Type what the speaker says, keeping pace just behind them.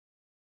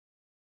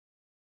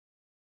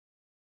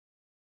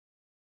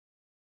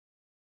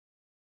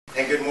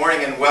And good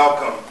morning and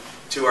welcome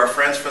to our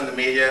friends from the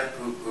media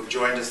who've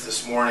joined us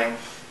this morning,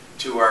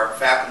 to our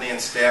faculty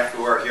and staff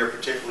who are here,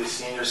 particularly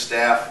senior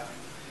staff,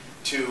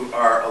 to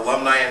our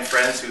alumni and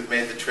friends who've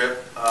made the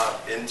trip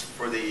in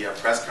for the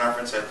press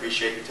conference. I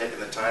appreciate you taking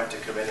the time to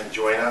come in and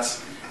join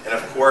us. And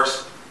of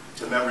course,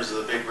 to members of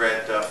the Big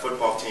Red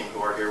football team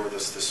who are here with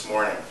us this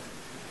morning.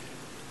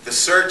 The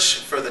search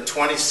for the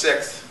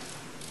 26th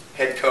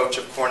head coach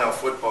of Cornell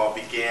football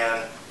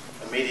began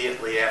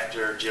immediately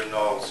after Jim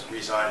Knowles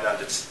resigned on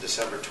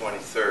December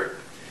 23rd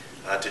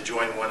to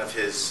join one of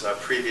his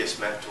previous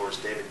mentors,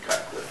 David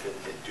Cutcliffe,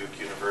 at Duke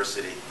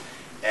University.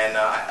 And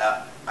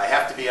I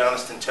have to be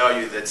honest and tell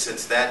you that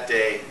since that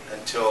day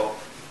until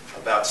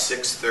about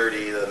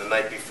 6:30 the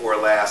night before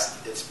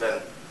last, it's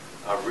been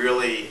a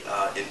really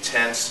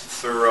intense,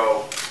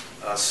 thorough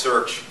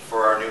search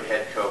for our new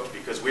head coach,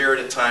 because we are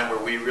at a time where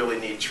we really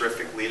need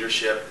terrific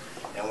leadership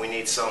and we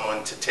need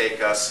someone to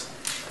take us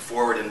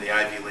forward in the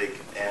Ivy League,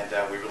 and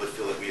we really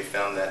feel that we have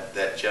found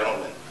that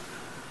gentleman.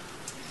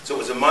 So it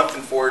was a month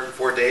and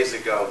four days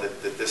ago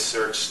that this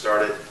search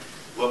started,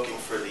 looking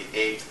for the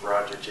 8th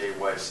Roger J.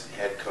 Weiss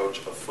head coach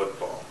of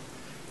football.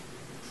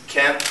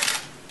 Kent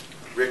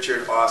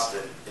Richard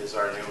Austin is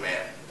our new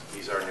man.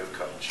 He's our new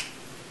coach.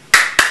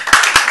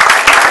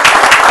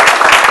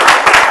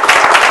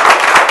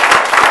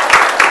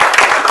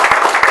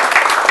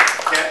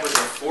 Kent was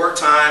a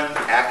 4-time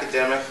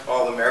academic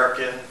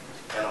All-American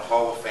and a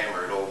Hall of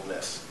Famer at Ole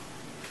Miss.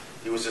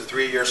 He was a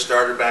 3-year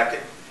starter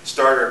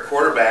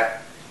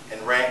quarterback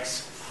and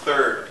ranks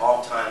 3rd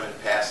all-time in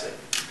passing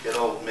at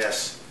Ole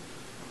Miss,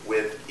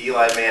 with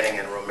Eli Manning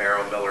and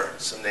Romero Miller,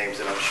 some names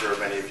that I'm sure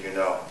many of you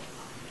know.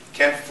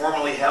 Kent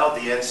formerly held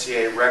the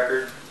NCAA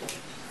record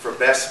for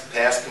best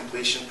pass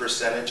completion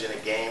percentage in a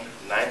game,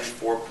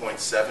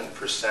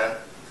 94.7%,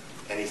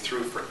 and he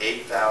threw for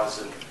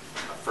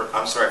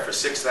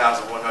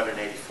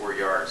 6,184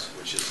 yards,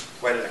 which is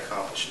quite an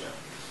accomplishment.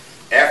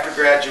 After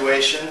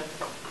graduation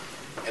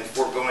and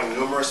foregoing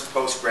numerous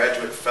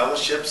postgraduate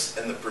fellowships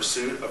in the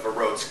pursuit of a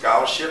Rhodes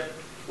Scholarship,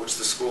 which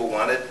the school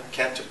wanted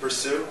Kent to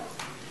pursue,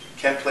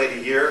 Kent played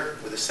a year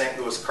with the St.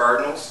 Louis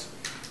Cardinals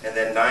and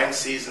then 9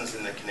 seasons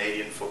in the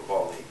Canadian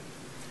Football League.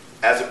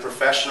 As a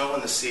professional in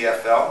the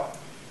CFL,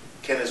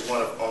 Kent is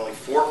one of only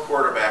 4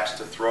 quarterbacks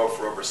to throw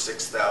for over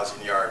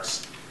 6,000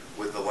 yards,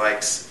 with the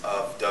likes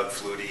of Doug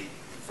Flutie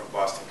from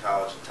Boston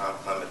College and Tom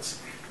Clements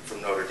from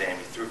Notre Dame.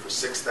 He threw for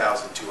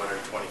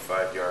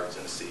 6,225 yards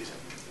in a season.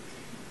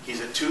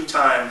 He's a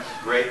 2-time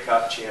Grey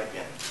Cup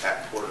champion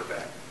at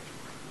quarterback.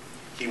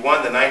 He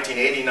won the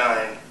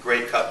 1989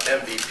 Grey Cup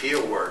MVP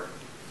award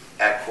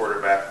at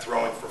quarterback,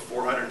 throwing for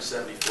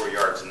 474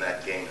 yards in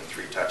that game and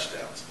 3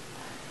 touchdowns.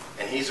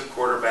 And he's a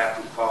quarterback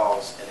who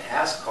calls and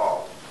has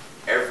called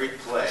every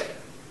play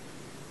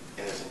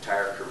in his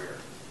entire career.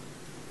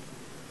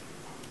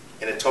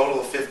 In a total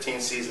of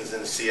 15 seasons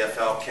in the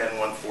CFL, Ken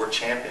won 4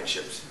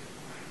 championships.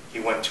 He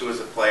won 2 as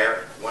a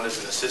player, 1 as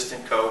an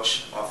assistant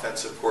coach,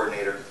 offensive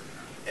coordinator,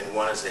 and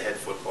 1 as the head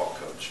football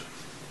coach.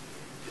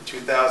 The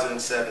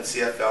 2007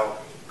 CFL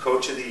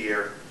Coach of the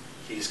Year,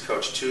 he's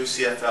coached 2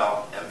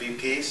 CFL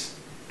MVPs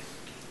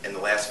in the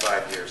last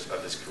 5 years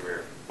of his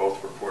career.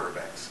 Both were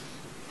quarterbacks.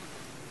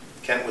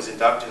 Kent was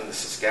inducted in the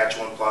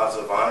Saskatchewan Plaza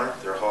of Honor,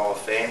 their Hall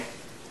of Fame,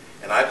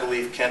 and I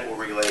believe Kent will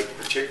relate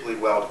particularly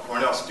well to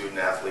Cornell student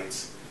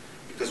athletes,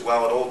 because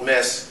while at Ole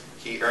Miss,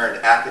 he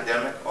earned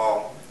academic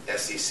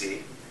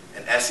All-SEC,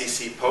 an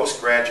SEC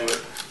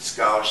postgraduate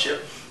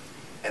scholarship,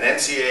 an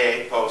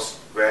NCAA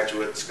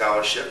postgraduate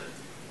scholarship,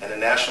 and a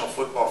National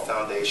Football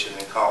Foundation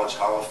and College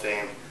Hall of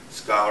Fame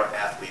Scholar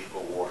Athlete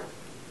Award.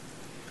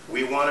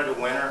 We wanted a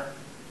winner,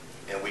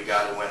 and we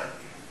got a winner.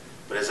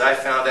 But as I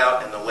found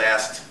out in the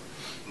last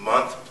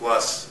month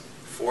plus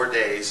 4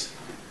 days,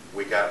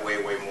 we got way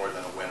more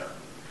than a winner.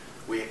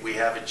 We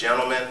have a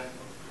gentleman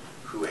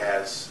who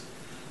has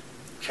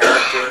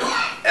character,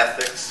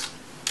 ethics,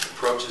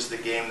 approaches the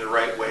game the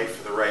right way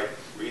for the right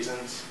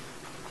reasons.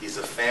 He's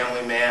a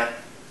family man.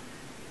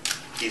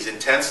 He's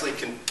intensely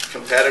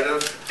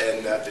competitive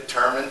and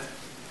determined.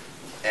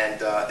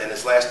 And in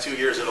his last 2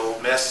 years at Ole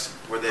Miss,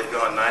 where they've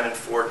gone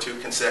 9-4, 2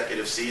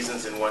 consecutive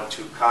seasons and won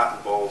 2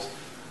 Cotton Bowls,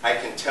 I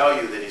can tell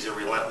you that he's a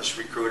relentless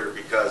recruiter,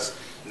 because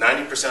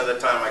 90% of the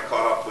time I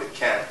caught up with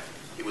Kent,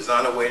 he was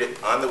on the way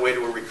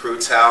to a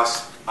recruit's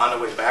house, on the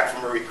way back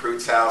from a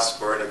recruit's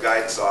house, or in a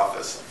guidance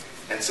office.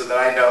 And so that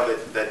I know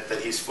that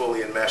he's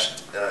fully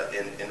enmeshed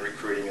in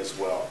recruiting as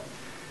well.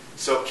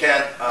 So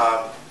Kent,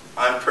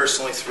 I'm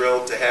personally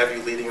thrilled to have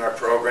you leading our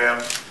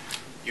program.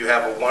 You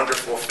have a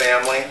wonderful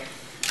family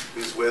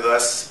who's with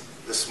us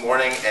this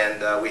morning,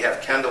 and we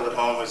have Kendall at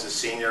home, who's a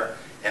senior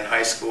in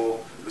high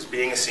school, who's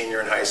being a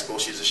senior in high school.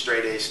 She's a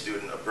straight-A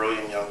student, a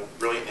brilliant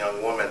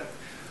young woman.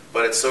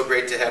 But it's so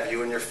great to have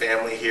you and your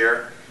family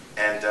here,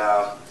 and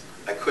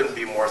I couldn't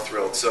be more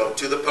thrilled. So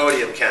to the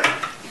podium, Ken.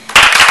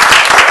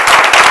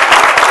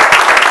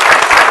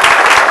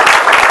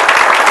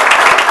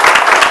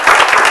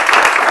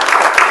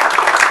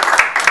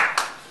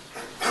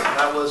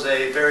 That was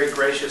a very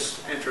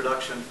gracious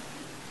introduction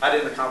I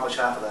didn't accomplish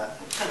half of that.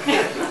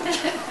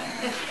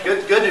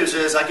 Good news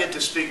is I get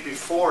to speak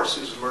before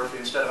Susan Murphy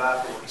instead of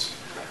afterwards.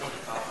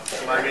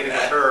 My meeting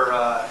with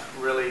her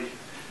really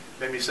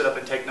made me sit up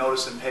and take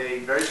notice and pay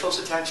very close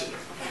attention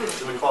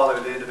to the quality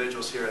of the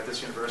individuals here at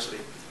this university.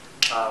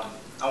 I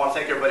want to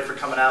thank everybody for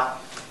coming out.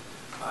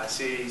 I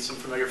see some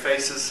familiar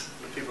faces,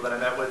 the people that I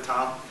met with,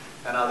 Tom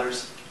and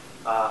others.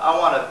 I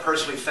want to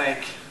personally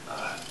thank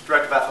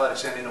Director of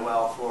Athletics Andy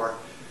Noel for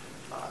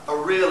a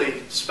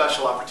really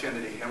special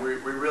opportunity, and we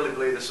really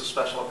believe this is a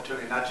special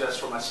opportunity, not just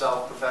for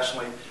myself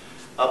professionally,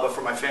 but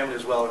for my family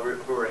as well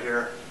who are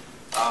here.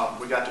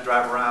 We got to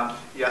drive around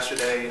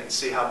yesterday and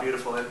see how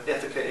beautiful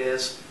Ithaca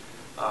is.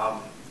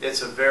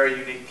 It's a very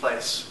unique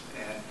place,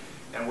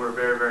 and we're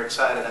very, very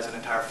excited as an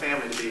entire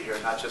family to be here,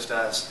 not just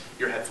as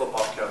your head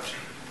football coach.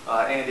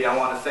 Andy, I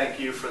want to thank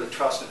you for the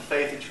trust and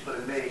faith that you put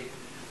in me.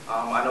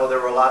 I know there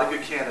were a lot of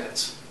good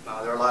candidates.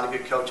 There are a lot of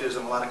good coaches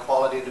and a lot of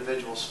quality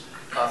individuals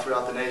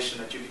throughout the nation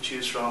that you could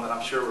choose from, that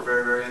I'm sure were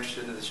very, very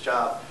interested in this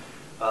job.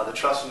 The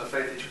trust and the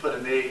faith that you put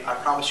in me, I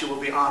promise you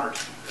will be honored.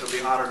 It will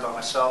be honored by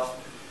myself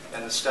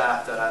and the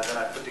staff that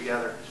I put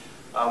together.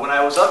 When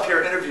I was up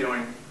here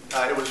interviewing,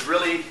 it was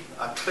really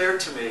clear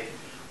to me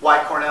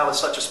why Cornell is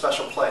such a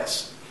special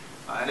place.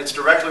 And it's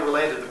directly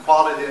related to the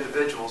quality of the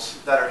individuals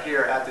that are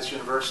here at this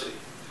university.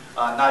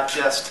 Not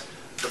just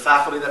the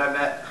faculty that I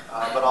met,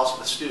 but also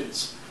the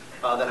students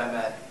that I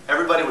met.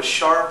 Everybody was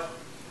sharp.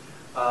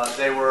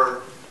 They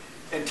were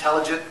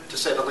intelligent, to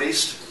say the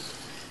least.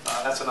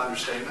 That's an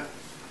understatement.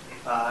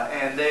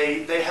 And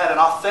they had an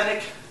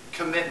authentic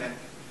commitment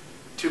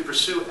to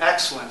pursue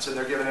excellence in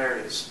their given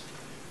areas.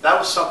 That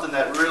was something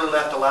that really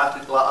left a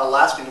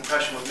lasting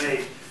impression with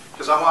me,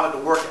 because I wanted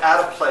to work at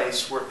a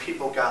place where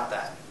people got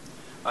that.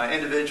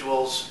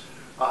 Individuals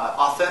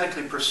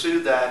authentically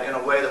pursued that in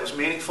a way that was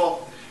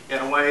meaningful, in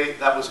a way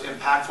that was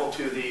impactful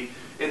to the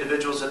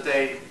individuals that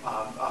they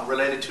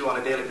related to on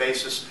a daily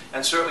basis,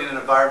 and certainly in an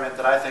environment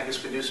that I think is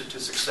conducive to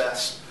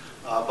success,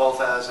 both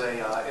as an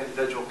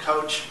individual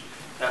coach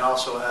and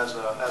also as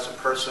a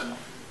person,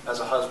 as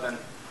a husband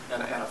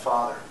and a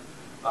father.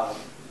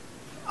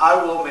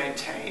 I will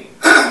maintain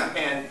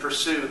and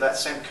pursue that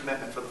same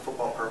commitment for the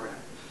football program.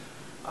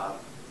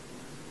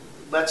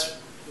 Let's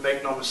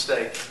make no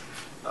mistake,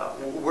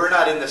 we're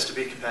not in this to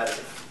be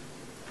competitive.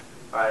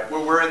 All right?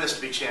 We're in this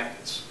to be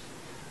champions.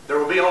 There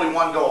will be only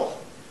one goal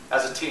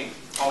as a team,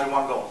 only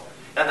one goal,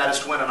 and that is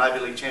to win an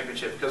Ivy League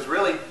championship, because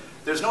really,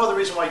 there's no other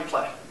reason why you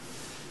play.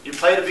 You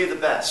play to be the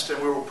best,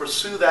 and we will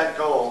pursue that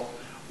goal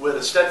with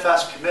a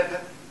steadfast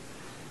commitment.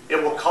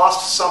 It will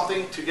cost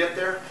something to get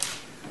there.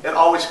 It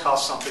always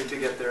costs something to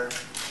get there.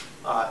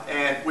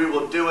 And we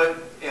will do it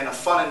in a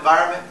fun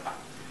environment,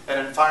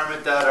 an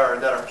environment that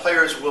our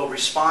players will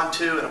respond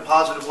to in a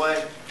positive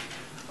way.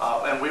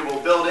 And we will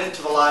build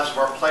into the lives of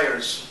our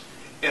players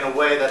in a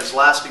way that is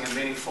lasting and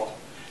meaningful,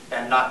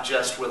 and not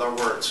just with our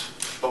words,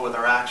 but with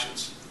our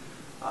actions.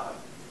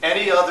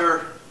 Any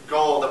other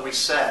goal that we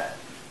set,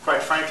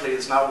 quite frankly,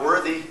 is not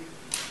worthy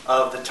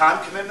of the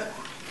time commitment,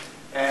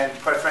 and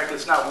quite frankly,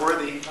 it's not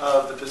worthy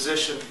of the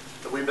position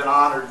that we've been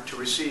honored to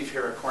receive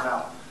here at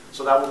Cornell.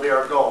 So that will be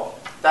our goal.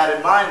 That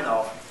in mind,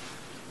 though,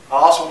 I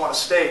also want to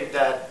state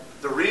that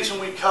the reason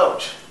we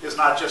coach is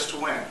not just to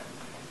win.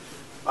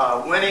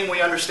 Winning,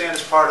 we understand,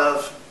 is part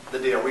of the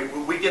deal.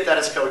 We get that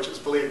as coaches,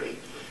 believe me.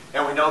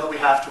 And we know that we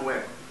have to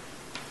win.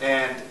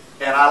 And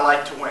I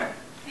like to win.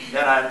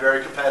 And I'm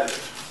very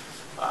competitive.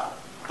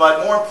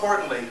 But more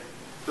importantly,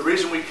 the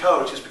reason we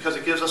coach is because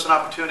it gives us an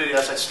opportunity,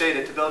 as I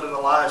stated, to build in the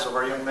lives of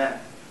our young men.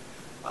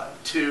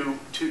 To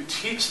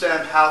teach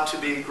them how to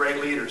be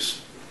great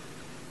leaders.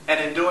 And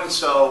in doing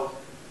so,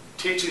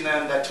 teaching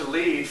them that to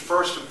lead,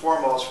 first and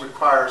foremost,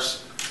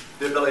 requires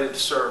the ability to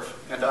serve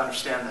and to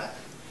understand that.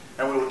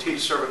 And we will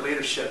teach servant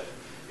leadership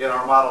in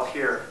our model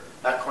here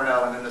at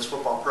Cornell and in this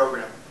football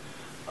program.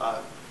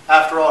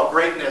 After all,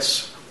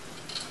 greatness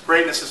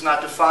is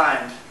not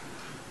defined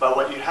by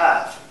what you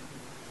have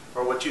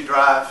or what you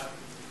drive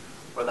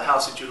or the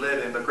house that you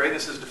live in, but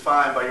greatness is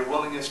defined by your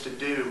willingness to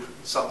do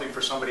something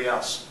for somebody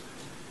else.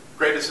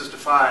 Greatness is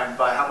defined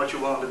by how much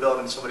you're willing to build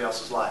in somebody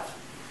else's life.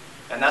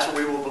 And that's what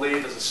we will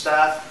believe as a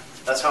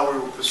staff. That's how we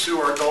will pursue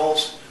our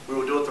goals. We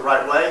will do it the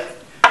right way.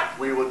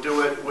 We will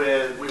do it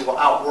we will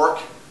outwork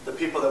the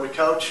people that we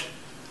coach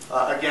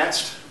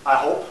against, I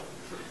hope.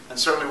 And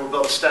certainly we'll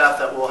build a staff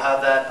that will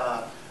have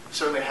that,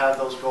 certainly have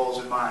those goals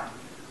in mind.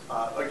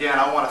 Again,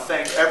 I want to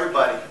thank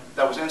everybody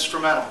that was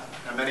instrumental,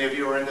 and many of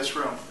you are in this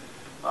room,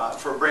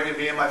 for bringing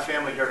me and my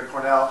family here to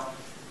Cornell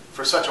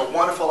for such a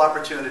wonderful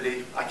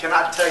opportunity. I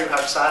cannot tell you how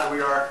excited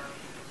we are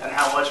and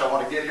how much I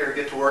want to get here,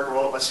 get to work,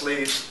 roll up my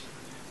sleeves,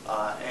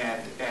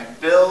 and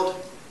build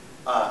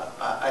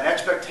an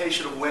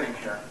expectation of winning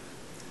here,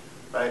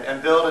 right?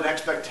 And build an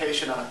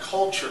expectation and a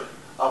culture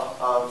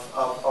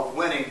of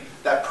winning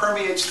that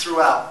permeates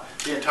throughout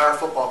the entire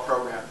football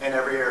program in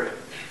every area.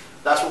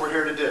 That's what we're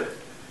here to do,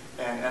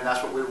 and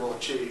that's what we will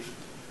achieve.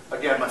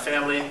 Again, my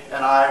family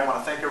and I want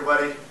to thank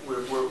everybody.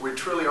 We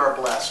truly are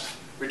blessed.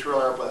 We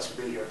truly are blessed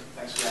to be here.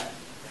 Thanks again.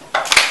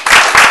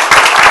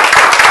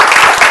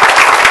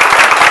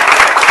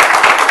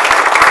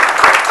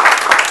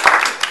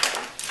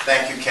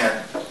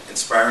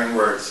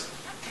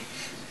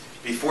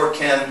 before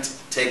Ken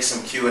takes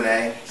some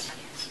Q&A,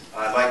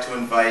 I'd like to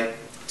invite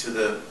to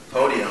the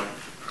podium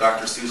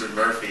Dr. Susan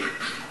Murphy,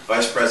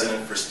 Vice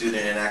President for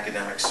Student and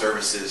Academic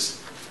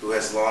Services, who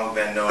has long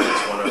been known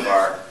as one of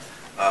our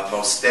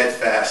most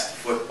steadfast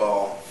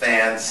football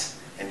fans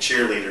and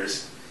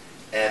cheerleaders.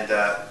 And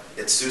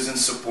it's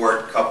Susan's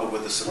support, coupled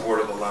with the support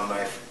of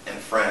alumni and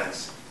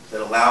friends, that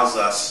allows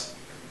us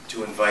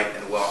to invite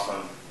and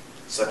welcome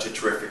such a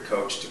terrific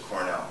coach to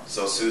Cornell.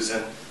 So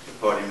Susan, the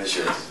podium is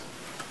yours.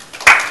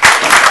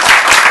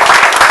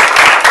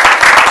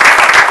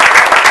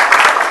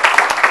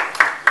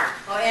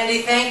 Well,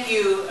 Andy, thank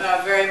you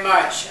very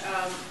much.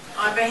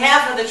 On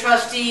behalf of the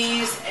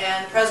trustees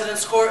and President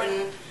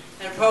Scorton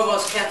and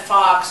Provost Kent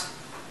Fox,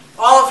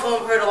 all of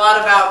whom heard a lot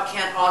about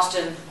Kent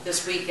Austin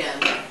this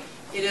weekend,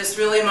 it is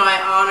really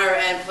my honor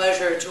and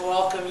pleasure to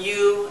welcome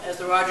you as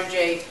the Roger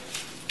J.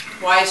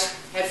 Weiss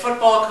head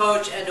football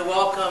coach, and to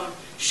welcome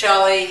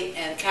Shelley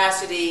and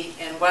Cassidy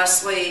and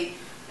Wesley.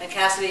 And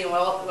Cassidy and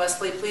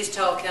Wesley, please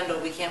tell Kendall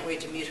we can't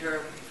wait to meet her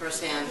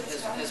firsthand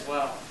as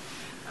well.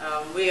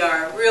 We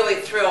are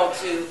really thrilled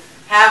to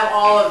have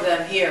all of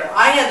them here.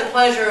 I had the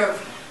pleasure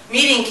of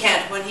meeting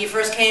Kent when he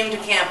first came to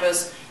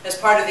campus as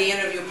part of the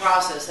interview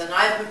process. And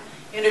I've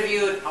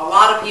interviewed a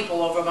lot of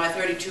people over my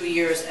 32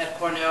 years at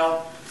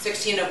Cornell,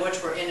 16 of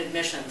which were in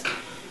admissions.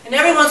 And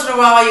every once in a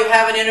while you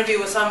have an interview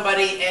with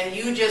somebody and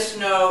you just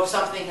know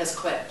something has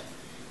clicked.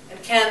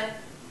 And Kent,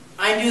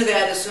 I knew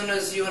that as soon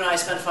as you and I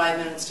spent 5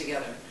 minutes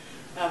together.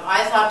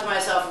 I thought to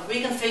myself, if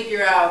we can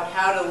figure out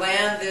how to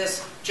land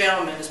this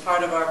gentleman as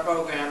part of our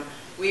program,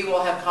 we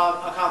will have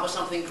accomplished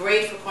something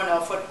great for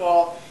Cornell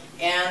football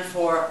and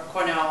for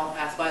Cornell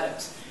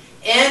athletics.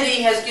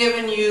 Andy has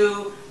given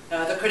you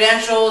the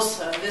credentials.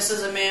 This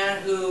is a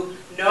man who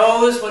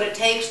knows what it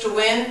takes to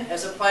win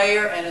as a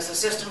player and as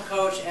assistant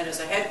coach and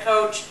as a head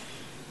coach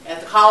at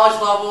the college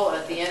level,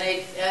 at the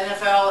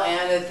NFL,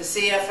 and at the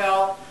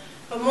CFL.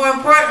 But more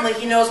importantly,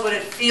 he knows what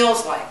it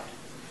feels like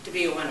to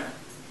be a winner.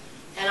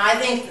 And I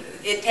think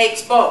it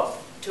takes both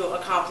to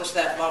accomplish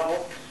that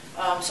level.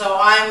 So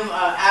I'm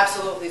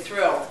absolutely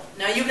thrilled.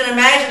 Now you can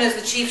imagine, as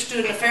the Chief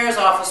Student Affairs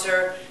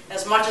Officer,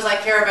 as much as I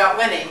care about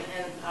winning,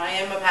 and I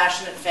am a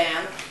passionate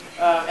fan,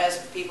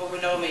 as people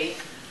who know me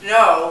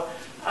know,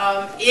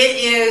 it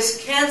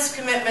is Kent's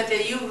commitment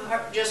that you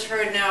just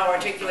heard now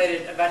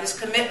articulated about his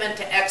commitment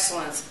to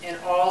excellence in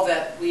all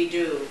that we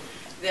do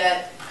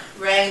that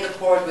rang the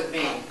chord with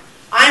me.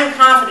 I'm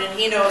confident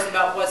he knows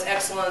about what's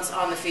excellence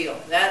on the field.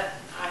 That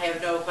I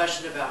have no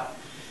question about.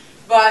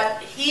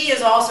 But he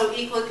is also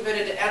equally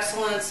committed to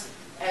excellence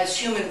as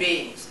human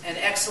beings and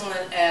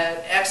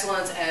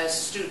excellence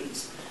as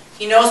students.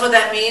 He knows what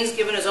that means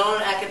given his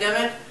own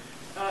academic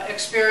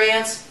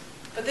experience.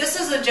 But this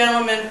is a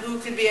gentleman who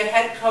could be a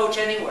head coach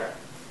anywhere,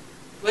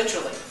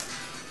 literally.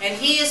 And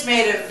he has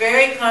made a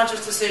very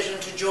conscious decision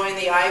to join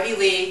the Ivy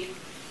League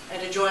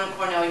and to join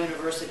Cornell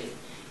University.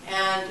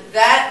 And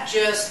that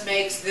just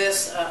makes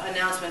this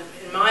announcement,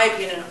 in my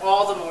opinion,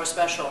 all the more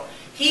special.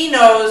 He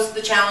knows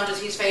the challenges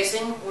he's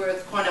facing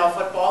with Cornell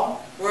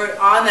football. We're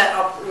on that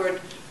upward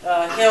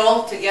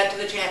hill to get to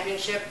the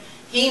championship.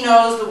 He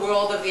knows the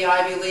world of the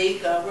Ivy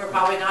League. We're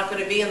probably not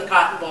going to be in the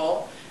Cotton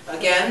Bowl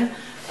again,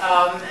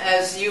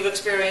 as you've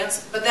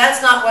experienced. But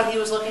that's not what he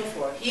was looking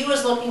for. He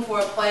was looking for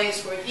a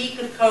place where he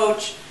could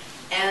coach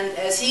and,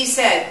 as he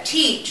said,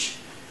 teach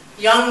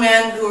young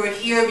men who are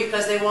here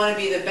because they want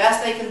to be the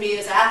best they can be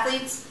as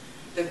athletes,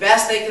 the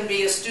best they can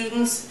be as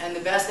students, and the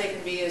best they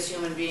can be as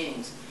human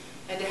beings.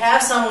 And to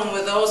have someone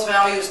with those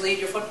values lead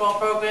your football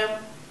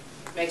program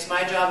makes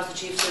my job as the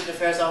Chief Student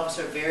Affairs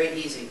Officer very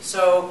easy.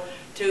 So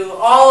to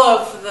all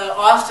of the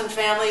Austin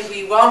family,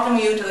 we welcome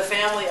you to the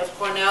family of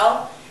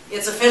Cornell.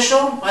 It's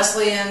official.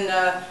 Wesley and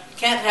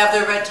Kent have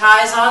their red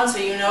ties on, so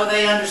you know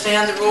they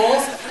understand the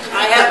rules.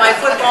 I have my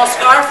football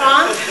scarf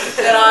on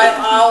that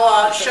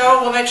I'll show.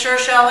 We'll make sure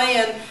Shelley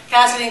and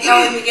Cassidy and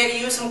Kelly, we get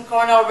you some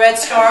Cornell red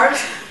stars.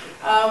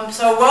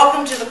 So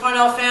welcome to the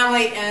Cornell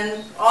family,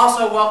 and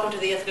also welcome to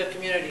the Ithaca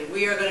community.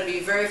 We are going to be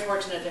very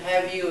fortunate to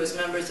have you as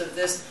members of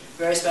this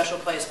very special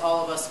place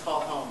all of us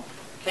call home.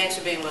 Thanks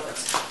for being with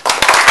us.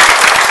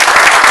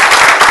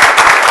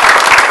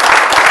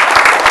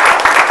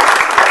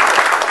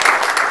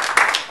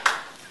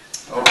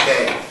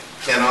 Okay,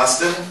 Ken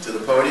Austin to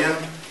the podium,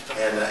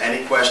 and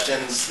any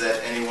questions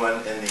that anyone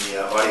in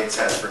the audience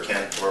has for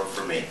Ken or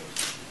for me.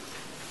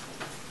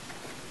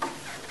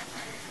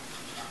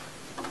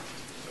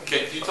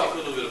 Okay, can you talk a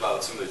little bit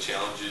about some of the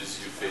challenges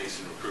you face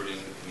in recruiting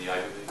in the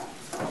Ivy League?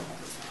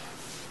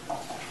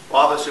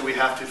 Well, obviously we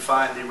have to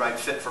find the right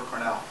fit for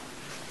Cornell.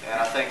 And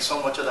I think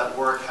so much of that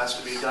work has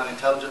to be done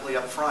intelligently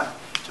up front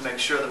to make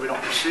sure that we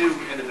don't pursue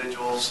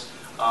individuals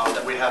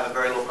that we have a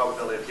very low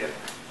probability of getting.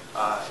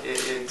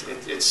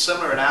 It's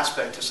similar in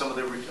aspect to some of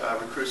the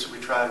recruits that we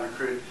try to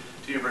recruit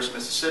to the University of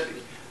Mississippi.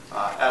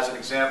 As an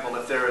example,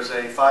 if there is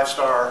a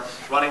 5-star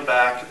running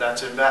back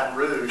that's in Baton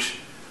Rouge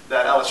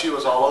that LSU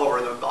is all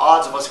over, the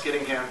odds of us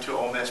getting him to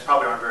Ole Miss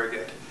probably aren't very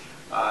good.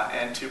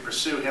 And to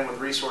pursue him with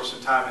resource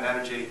and time and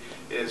energy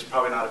is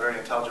probably not a very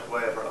intelligent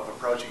way of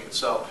approaching it.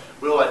 So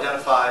we'll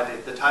identify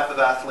the type of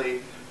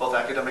athlete, both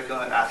academically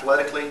and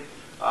athletically.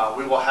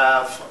 We will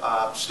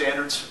have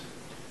standards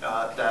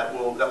that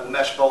will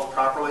mesh both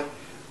properly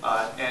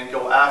and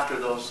go after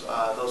those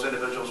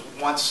individuals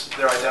once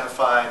they're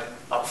identified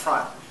up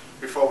front,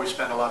 before we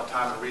spend a lot of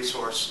time and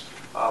resource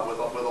with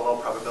a low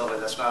probability.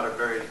 That's not a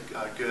very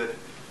good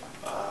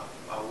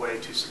way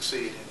to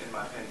succeed, in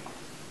my opinion.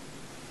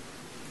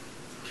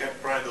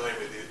 Brian Delaney,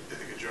 the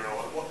Ithaca Journal.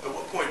 At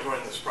what point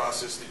during this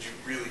process did you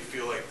really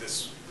feel like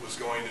this was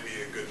going to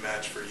be a good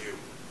match for you?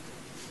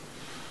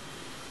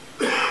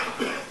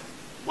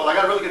 Well, I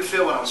got a really good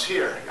feel when I was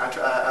here.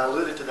 I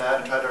alluded to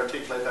that and tried to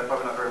articulate that,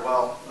 probably not very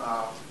well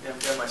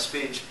in my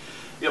speech.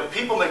 You know,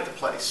 people make the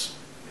place,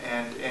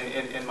 and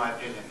in my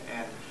opinion.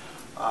 And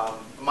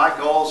my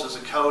goals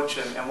as a coach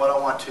and what I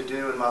want to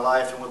do in my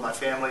life and with my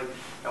family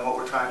and what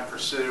we're trying to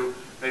pursue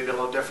may be a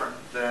little different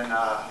than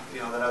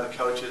than other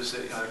coaches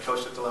that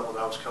coached at the level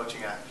that I was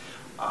coaching at.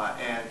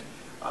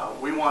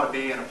 We want to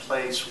be in a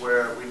place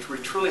where we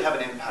truly have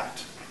an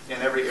impact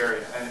in every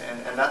area,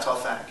 and that's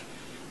authentic.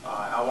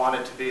 I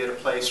wanted to be at a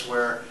place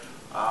where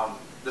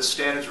the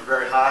standards were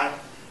very high.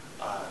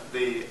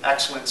 The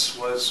excellence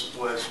was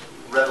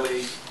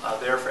readily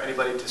there for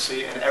anybody to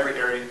see in every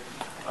area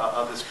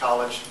of this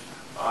college,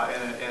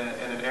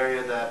 in an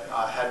area that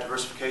had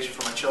diversification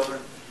for my children,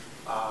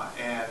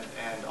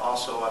 and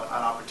also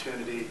an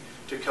opportunity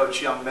to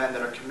coach young men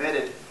that are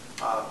committed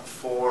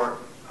for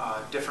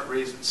different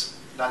reasons.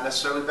 Not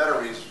necessarily better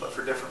reasons, but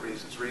for different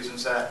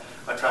reasons that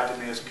attracted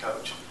me as a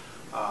coach.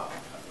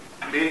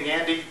 Meeting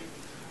Andy,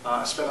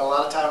 spent a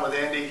lot of time with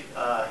Andy.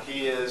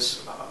 He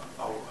is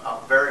a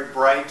very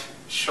bright,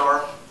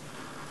 sharp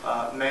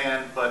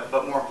man, but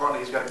more importantly,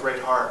 he's got a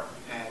great heart,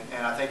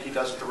 and I think he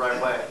does it the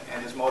right way.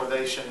 And his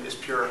motivation is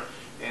pure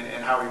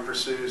in how he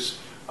pursues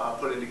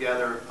putting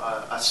together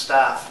a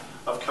staff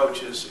of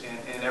coaches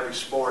in every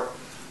sport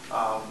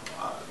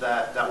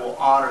that will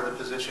honor the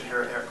position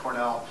here at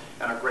Cornell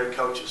and are great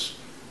coaches.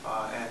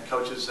 And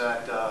coaches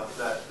that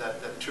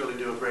truly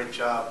do a great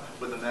job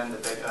with the men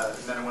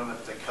and women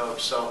that they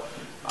coach. So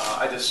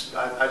I just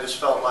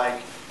felt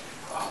like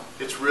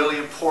it's really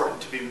important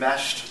to be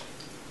meshed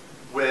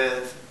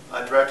with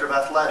a director of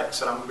athletics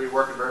that I'm going to be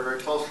working very, very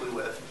closely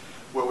with,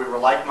 where we were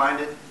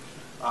like-minded,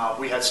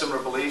 we had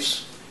similar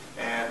beliefs,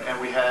 and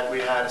we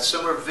had a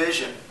similar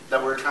vision that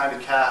we were trying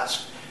to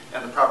cast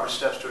and the proper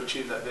steps to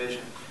achieve that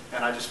vision.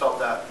 And I just felt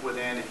that with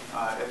Andy.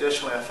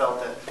 Additionally, I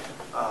felt that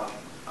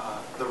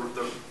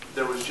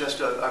there was just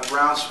a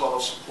groundswell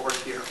of support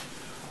here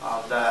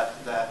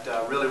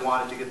that really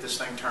wanted to get this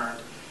thing turned,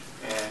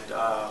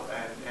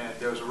 and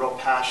there was a real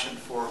passion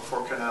for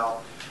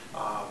Cornell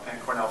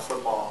and Cornell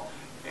football,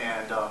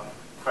 and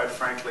quite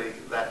frankly,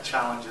 that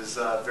challenge is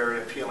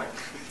very appealing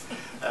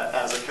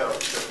as a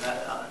coach.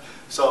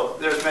 So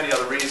there's many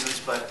other reasons,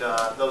 but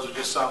those are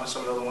just some of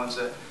the other ones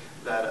that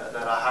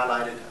I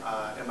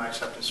highlighted in my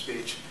acceptance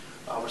speech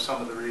were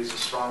some of the reasons,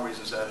 strong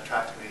reasons that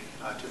attracted me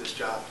to this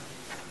job.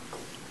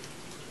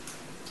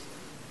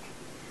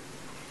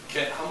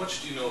 Kent, how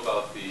much do you know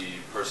about the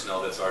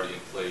personnel that's already in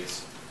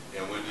place,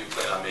 and when do you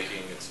plan on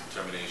making its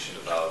determination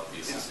about the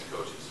assistant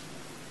coaches?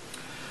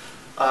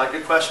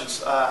 Good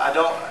questions. I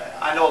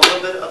know a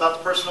little bit about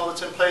the personnel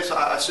that's in place.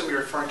 I assume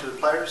you're referring to the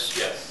players?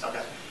 Yes.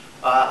 Okay.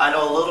 I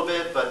know a little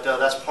bit, but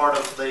that's part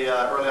of the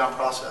early on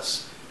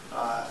process.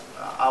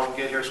 I will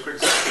get here as quick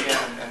as I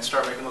can and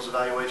start making those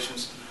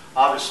evaluations.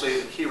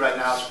 Obviously, the key right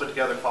now is to put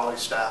together quality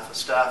staff, a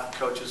staff of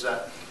coaches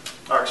that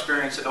are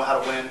experienced, that know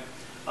how to win,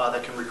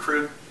 that can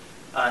recruit,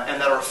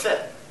 and that are a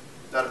fit,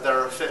 that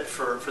are a fit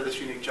for this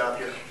unique job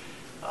here.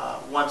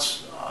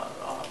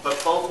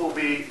 But both will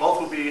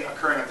be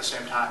occurring at the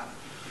same time.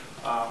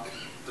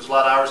 There's a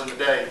lot of hours in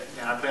the day,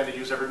 and I plan to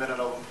use every minute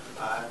of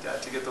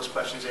them to get those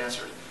questions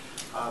answered.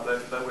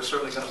 But we're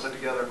certainly going to put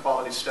together a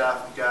quality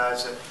staff of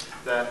guys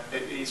that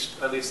at least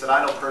that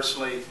I know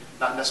personally,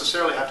 not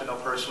necessarily have to know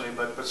personally,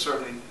 but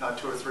certainly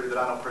 2 or 3 that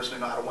I know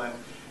personally know how to win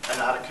and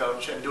know how to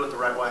coach and do it the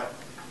right way.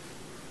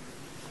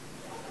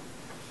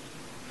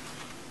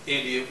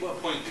 Andy, at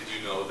what point did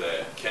you know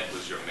that Kent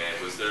was your man?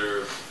 Was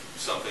there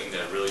something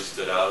that really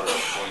stood out, or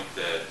a point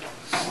that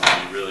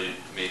you really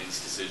made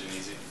this decision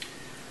easy?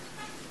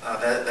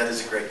 That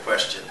is a great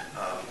question.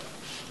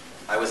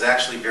 I was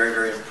actually very,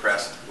 very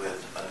impressed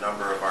with a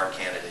number of our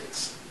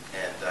candidates.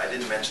 And I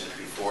didn't mention it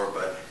before,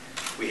 but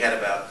we had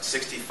about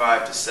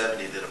 65 to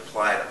 70 that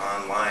applied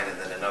online, and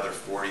then another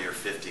 40 or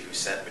 50 who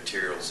sent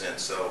materials in.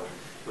 So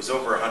it was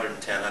over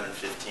 110,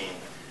 115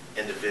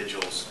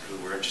 individuals who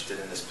were interested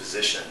in this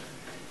position.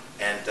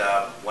 And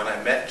when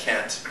I met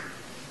Kent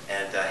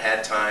and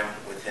had time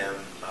with him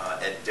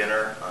at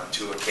dinner on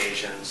 2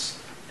 occasions,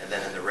 and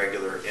then in the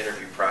regular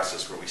interview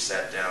process where we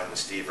sat down with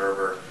Steve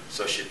Erber,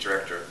 Associate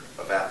Director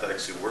of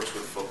Athletics, who works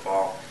with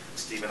football.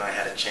 Steve and I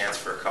had a chance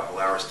for a couple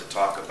hours to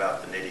talk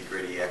about the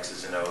nitty-gritty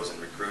X's and O's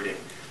and recruiting.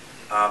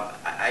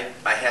 I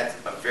had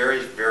a very,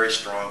 very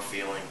strong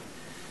feeling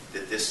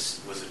that this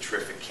was a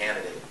terrific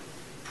candidate.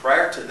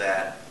 Prior to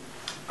that,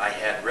 I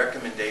had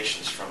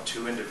recommendations from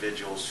 2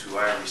 individuals who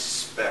I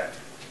respect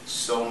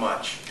so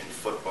much in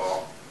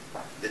football,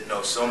 that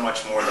know so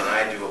much more than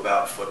I do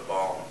about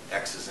football,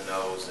 X's and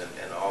O's,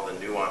 and all the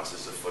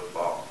nuances of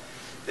football,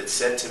 that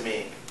said to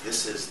me,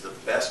 this is the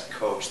best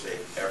coach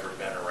they've ever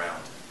been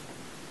around.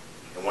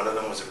 And one of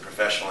them was a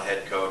professional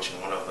head coach,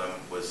 and one of them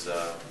was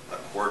a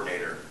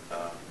coordinator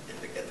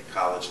at the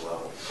college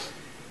level.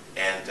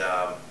 And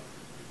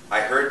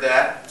I heard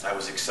that, I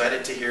was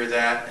excited to hear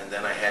that, and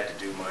then I had to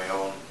do my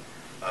own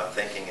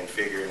thinking and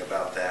figuring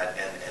about that.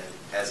 And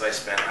as I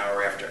spent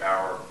hour after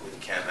hour with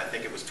Kent, I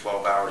think it was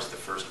 12 hours the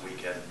first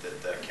weekend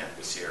that Kent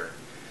was here,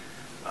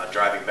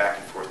 driving back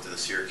and forth to the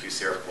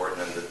Syracuse airport,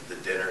 and then the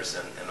dinners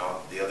and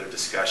all the other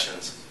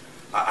discussions,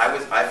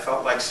 I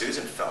felt like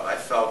Susan felt. I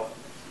felt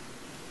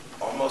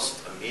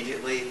almost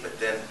immediately, but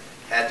then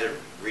had to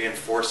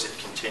reinforce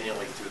it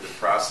continually through the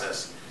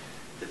process,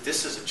 that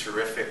this is a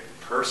terrific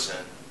person,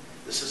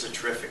 this is a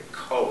terrific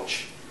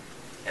coach,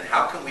 and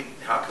how can we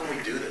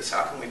do this?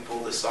 How can we pull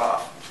this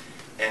off?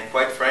 And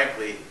quite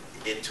frankly,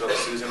 it took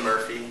Susan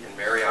Murphy and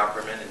Mary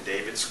Opperman and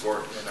David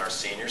Scorton and our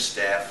senior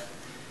staff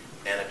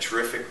and a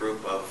terrific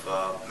group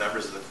of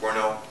members of the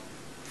Cornell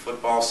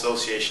Football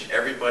Association.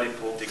 Everybody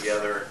pulled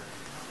together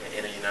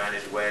in a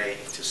united way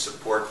to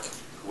support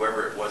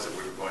whoever it was that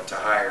we were going to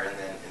hire, and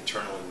then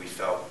internally we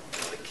felt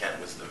that Kent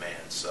was the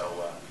man.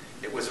 So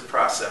it was a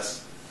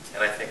process,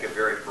 and I think a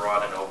very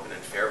broad and open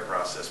and fair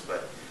process,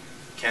 but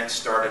Kent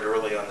started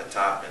early on the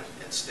top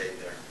and stayed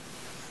there.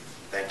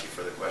 Thank you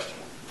for the question.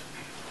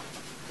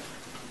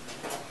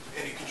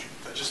 Andy, could you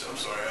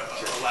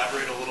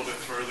elaborate a little bit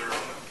further on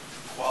the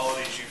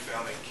qualities you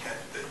found in Kent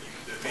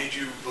that made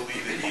you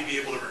believe that he'd be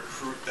able to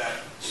recruit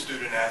that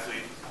student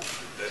athlete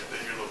that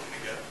you're looking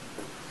to get?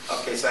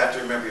 Okay, so I have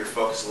to remember your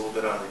focus a little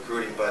bit on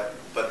recruiting, but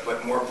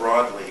more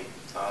broadly,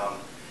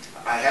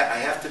 I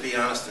have to be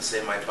honest and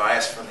say my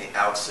bias from the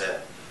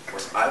outset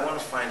was I want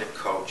to find a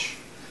coach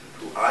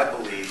who I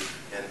believe,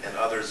 and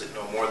others that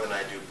know more than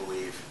I do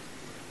believe,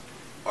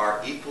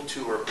 are equal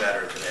to or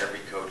better than every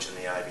coach in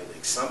the Ivy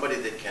League. Somebody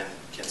that can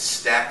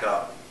stack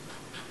up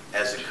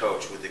as a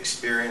coach with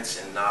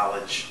experience and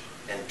knowledge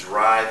and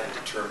drive and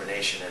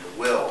determination and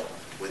will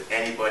with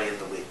anybody in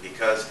the league.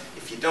 Because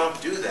if you don't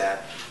do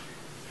that,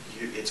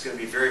 it's going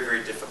to be very,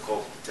 very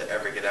difficult to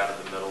ever get out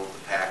of the middle of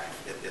the pack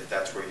if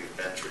that's where you've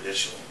been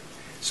traditionally.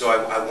 So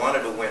I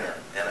wanted a winner,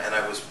 and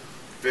I was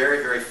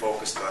very, very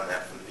focused on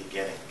that from the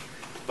beginning.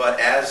 But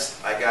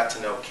as I got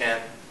to know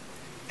Kent,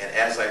 and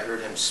as I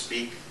heard him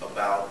speak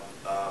about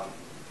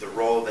the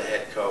role of the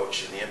head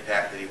coach and the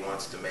impact that he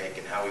wants to make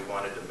and how he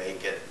wanted to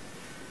make it,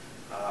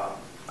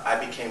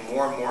 I became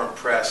more and more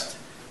impressed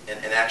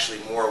and actually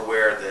more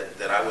aware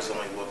that I was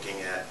only looking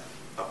at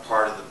a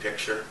part of the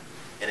picture.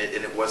 And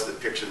it was the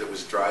picture that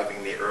was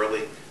driving me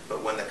early.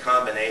 But when the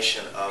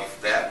combination of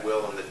that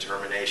will and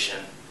determination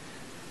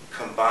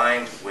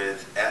combined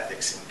with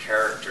ethics and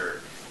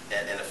character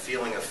and a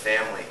feeling of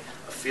family,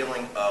 a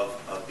feeling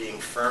of being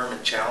firm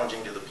and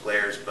challenging to the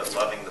players but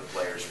loving the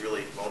players,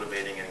 really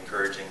motivating and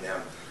encouraging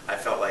them, I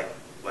felt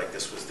like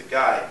this was the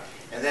guy.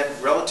 And then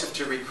relative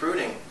to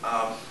recruiting,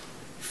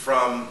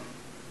 from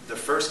the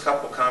first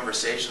couple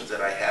conversations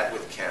that I had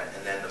with Kent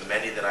and then the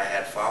many that I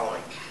had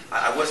following,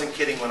 I wasn't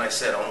kidding when I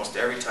said almost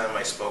every time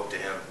I spoke to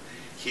him,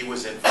 he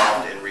was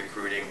involved in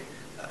recruiting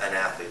an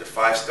athlete, a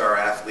five-star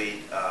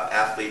athlete,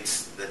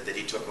 athletes that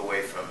he took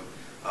away from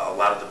a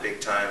lot of the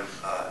big-time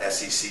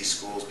SEC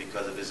schools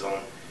because of his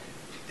own.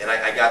 And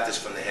I got this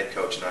from the head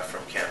coach, not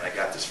from Kent. I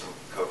got this from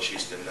Coach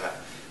Houston,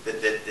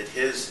 that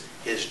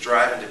his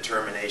drive and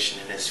determination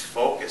and his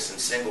focus and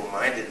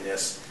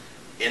single-mindedness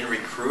in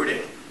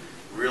recruiting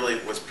really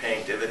was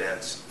paying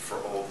dividends for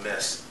Ole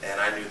Miss. And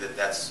I knew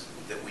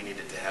that we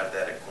needed to have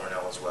that at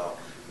Cornell as well.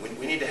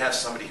 We need to have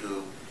somebody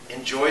who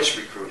enjoys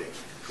recruiting,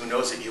 who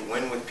knows that you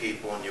win with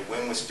people and you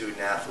win with student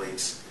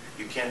athletes.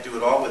 You can't do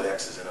it all with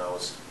X's and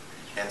O's.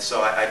 And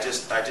so I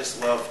just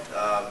loved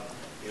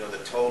the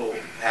total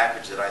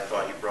package that I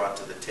thought he brought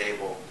to the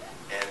table,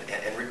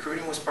 and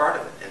recruiting was part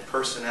of it, and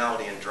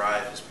personality and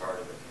drive is part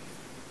of it.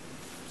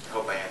 I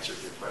hope I answered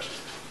your question.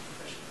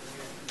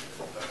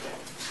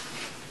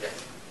 Yeah.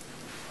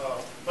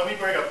 Let me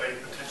bring up a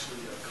potentially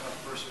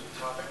controversial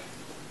topic.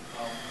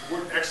 The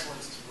word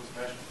excellence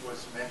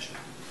was mentioned,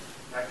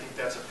 and I think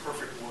that's a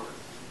perfect word.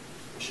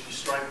 We should be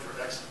striving for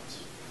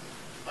excellence.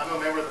 I'm a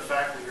member of the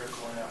faculty here at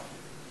Cornell.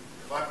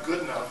 If I'm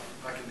good enough,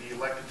 I can be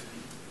elected to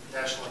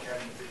the National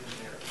Academy of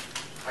Engineers.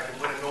 I can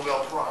win a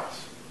Nobel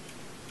Prize.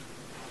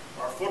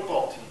 Our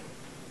football team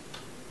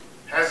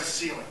has a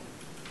ceiling.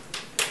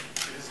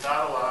 It is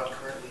not allowed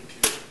currently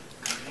to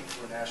compete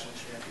for a national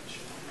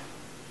championship.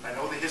 I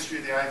know the history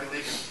of the Ivy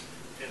League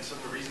and some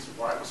of the reasons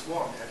why it was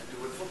formed had to do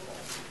with football.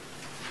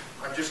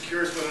 I'm just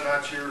curious whether or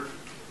not you're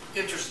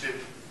interested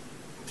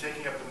in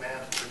taking up the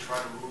mantle to try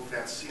to remove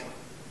that ceiling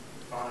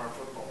on our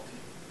football team.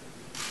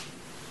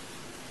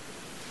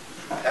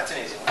 That's an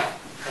easy one.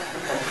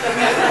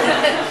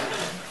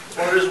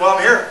 One of the reasons why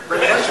I'm here.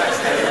 Great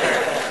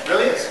question.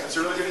 Really is. It's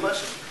a really good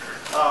question.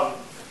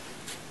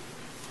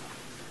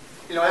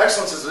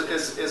 Excellence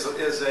is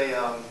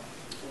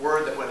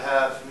word that would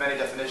have many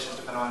definitions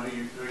depending on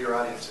who your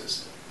audience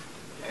is.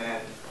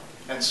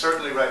 And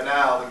certainly right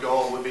now, the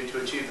goal would be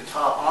to achieve the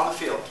top on the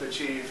field, to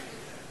achieve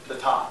the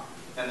top.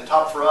 And the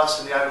top for us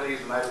in the Ivy League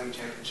is an Ivy League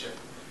championship.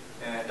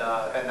 And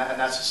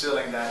that's the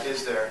ceiling that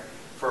is there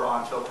for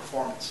on-field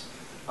performance.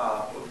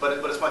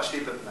 But it's much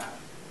deeper than that.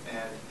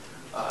 And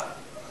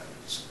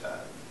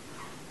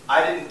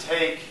I didn't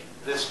take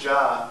this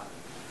job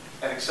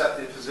and accept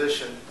the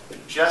position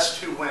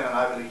just to win an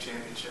Ivy League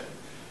championship.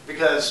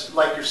 Because,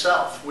 like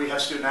yourself, we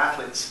have student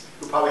athletes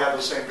who probably have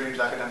those same dreams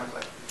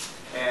academically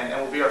and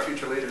will be our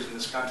future leaders in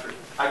this country.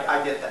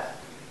 I get that.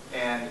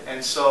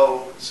 And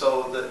so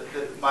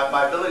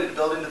my ability to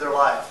build into their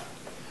life,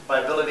 my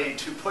ability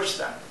to push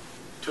them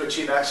to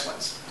achieve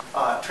excellence,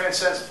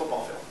 transcends the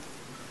football field.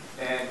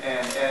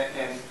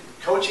 And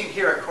coaching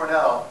here at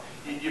Cornell,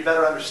 you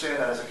better understand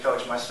that as a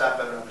coach. My staff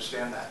better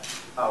understand that.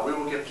 We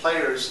will get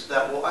players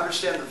that will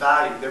understand the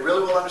value. They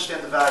really will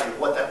understand the value of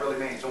what that really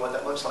means and what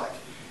that looks like,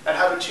 and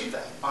how to achieve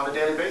that on a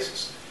daily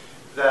basis.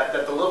 That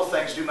the little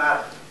things do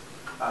matter.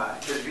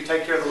 Because if you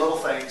take care of the little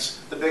things,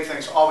 the big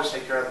things always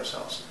take care of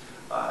themselves.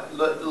 The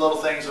little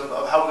things of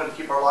how we're going to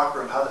keep our locker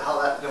room, how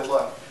that's going to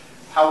look,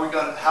 how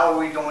are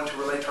we going to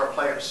relate to our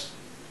players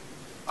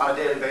on a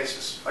daily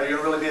basis. Are you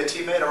going to really be a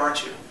teammate or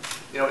aren't you?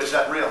 Is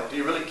that real? Do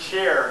you really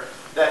care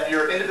that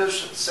your individual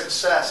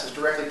success is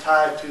directly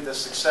tied to the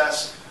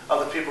success of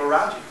the people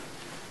around you?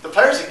 The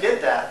players that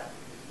get that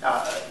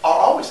are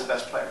always the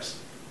best players,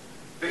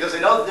 because they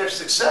know that their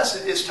success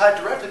is tied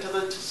directly to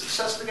the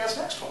success of the guys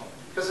next to them,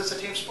 because it's a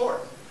team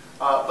sport.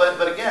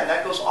 But again,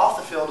 that goes off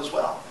the field as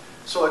well.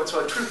 So a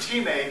true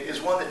teammate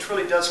is one that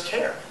truly does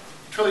care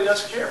for their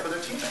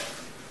teammate.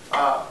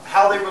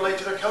 How they relate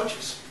to their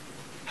coaches.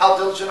 How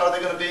diligent are they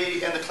going to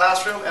be in the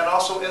classroom and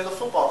also in the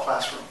football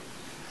classroom?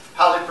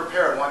 How they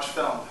prepare and watch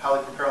film, how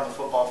they prepare on the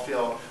football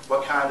field,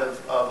 what kind of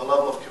a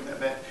level of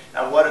commitment,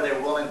 and what are they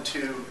willing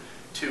to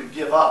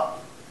give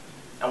up,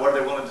 and what are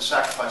they willing to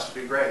sacrifice to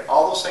be great.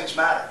 All those things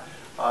matter.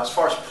 As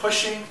far as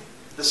pushing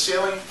the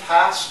ceiling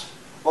past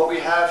what we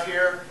have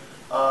here,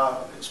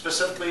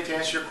 specifically to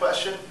answer your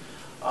question,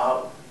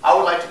 I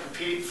would like to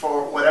compete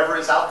for whatever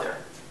is out there,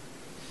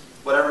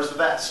 whatever is the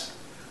best.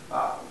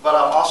 But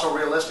I'm also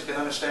realistic in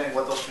understanding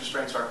what those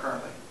constraints are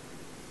currently.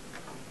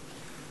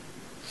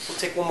 We'll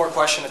take one more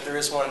question if there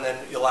is one, and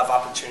then you'll have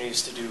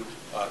opportunities to do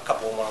a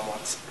couple of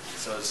one-on-ones.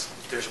 So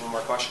if there's one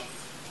more question.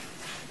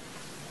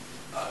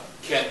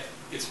 Kent,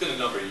 it's been a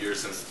number of years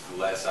since the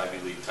last Ivy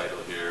League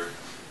title here.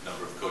 A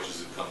number of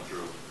coaches have come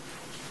through.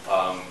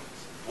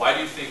 Why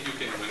do you think you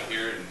can win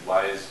here, and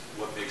what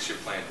makes your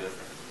plan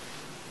different?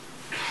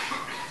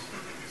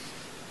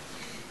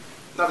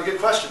 Another good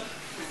question.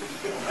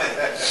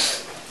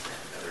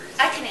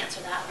 I can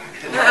answer that one.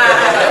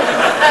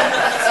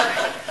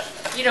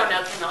 You don't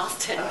know Ken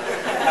Austin.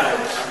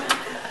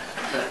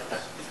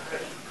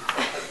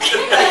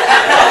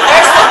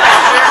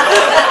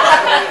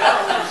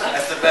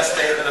 That's the best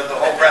statement of the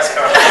whole press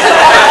conference.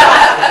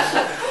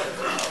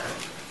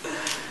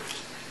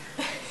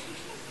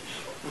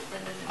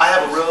 I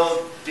have a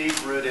real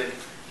deep-rooted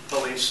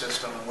belief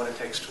system in what it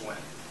takes to win.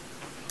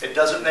 It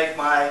doesn't make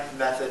my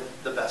method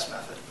the best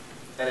method.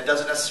 And it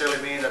doesn't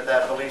necessarily mean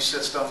that belief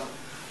system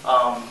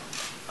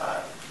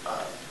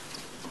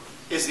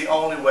is the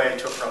only way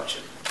to approach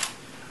it.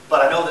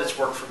 But I know that it's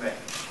worked for me.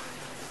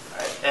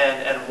 Right?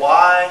 And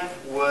why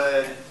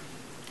would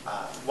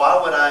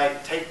I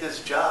take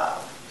this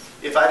job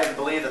if I didn't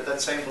believe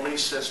that same belief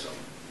system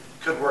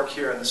could work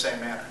here in the same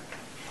manner?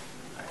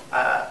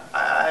 Right?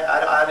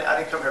 I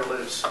didn't come here to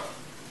lose.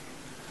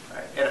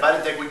 Right? And if I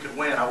didn't think we could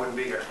win, I wouldn't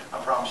be here. I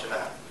promise you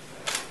that.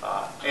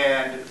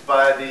 And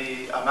by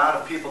the amount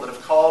of people that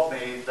have called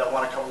me that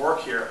want to come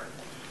work here,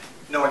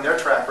 knowing their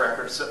track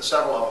record,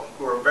 several of them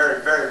who are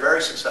very, very,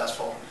 very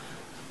successful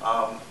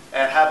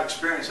and have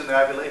experience in the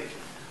Ivy League,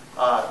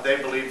 they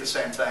believe the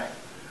same thing.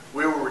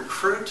 We will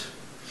recruit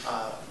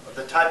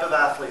the type of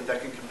athlete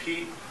that can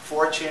compete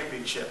for a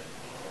championship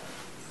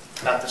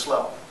at this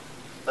level.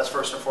 That's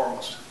first and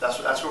foremost. That's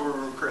what we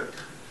recruit.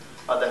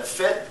 That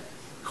fit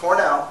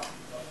Cornell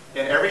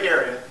in every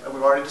area that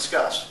we've already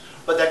discussed,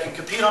 but that can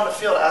compete on the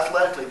field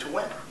athletically to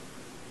win.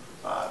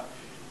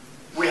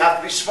 We have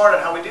to be smart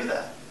in how we do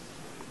that.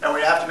 And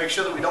we have to make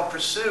sure that we don't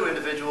pursue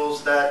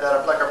individuals that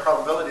are, like, our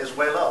probability is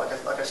way low,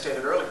 like I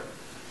stated earlier.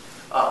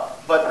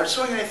 But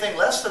pursuing anything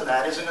less than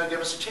that isn't going to give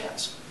us a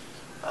chance.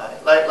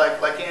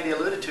 Like Andy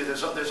alluded to,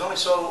 there's only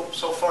so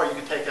far you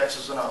can take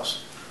X's and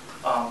O's.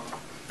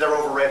 They're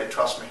overrated,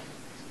 trust me.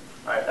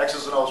 All right,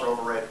 X's and O's are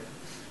overrated.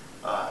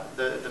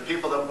 The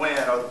people that win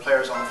are the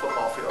players on the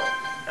football field.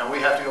 And we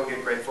have to go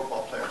get great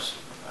football players.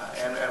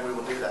 And we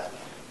will do that.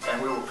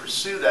 And we will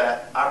pursue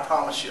that, I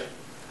promise you,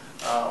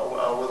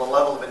 with a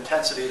level of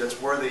intensity that's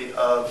worthy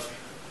of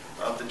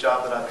the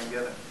job that I've been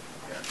given.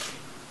 Yeah.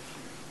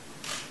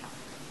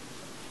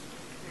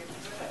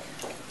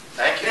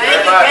 Thank you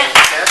very much.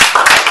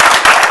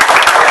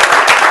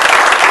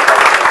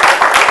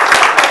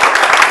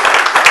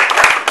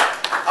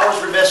 I was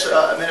remiss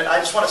a minute. I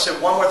just want to say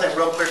one more thing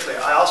real quickly.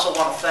 I also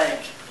want to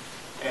thank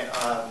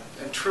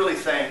and truly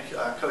thank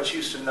Coach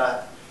Houston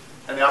Nutt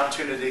and the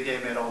opportunity he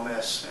gave me at Ole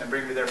Miss and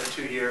bring me there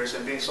for 2 years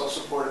and being so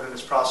supportive in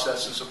this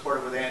process and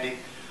supportive with Andy.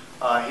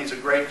 He's a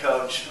great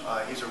coach.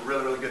 He's a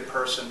really, really good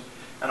person.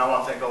 And I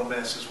want to thank Ole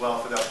Miss as well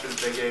for the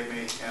opportunity they gave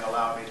me and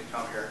allowing me to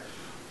come here.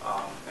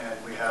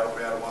 And we had a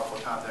wonderful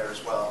time there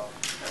as well.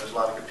 And there's a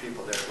lot of good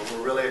people there. But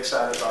we're really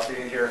excited about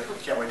being here.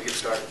 Can't wait to get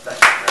started.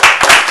 Thank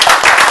you.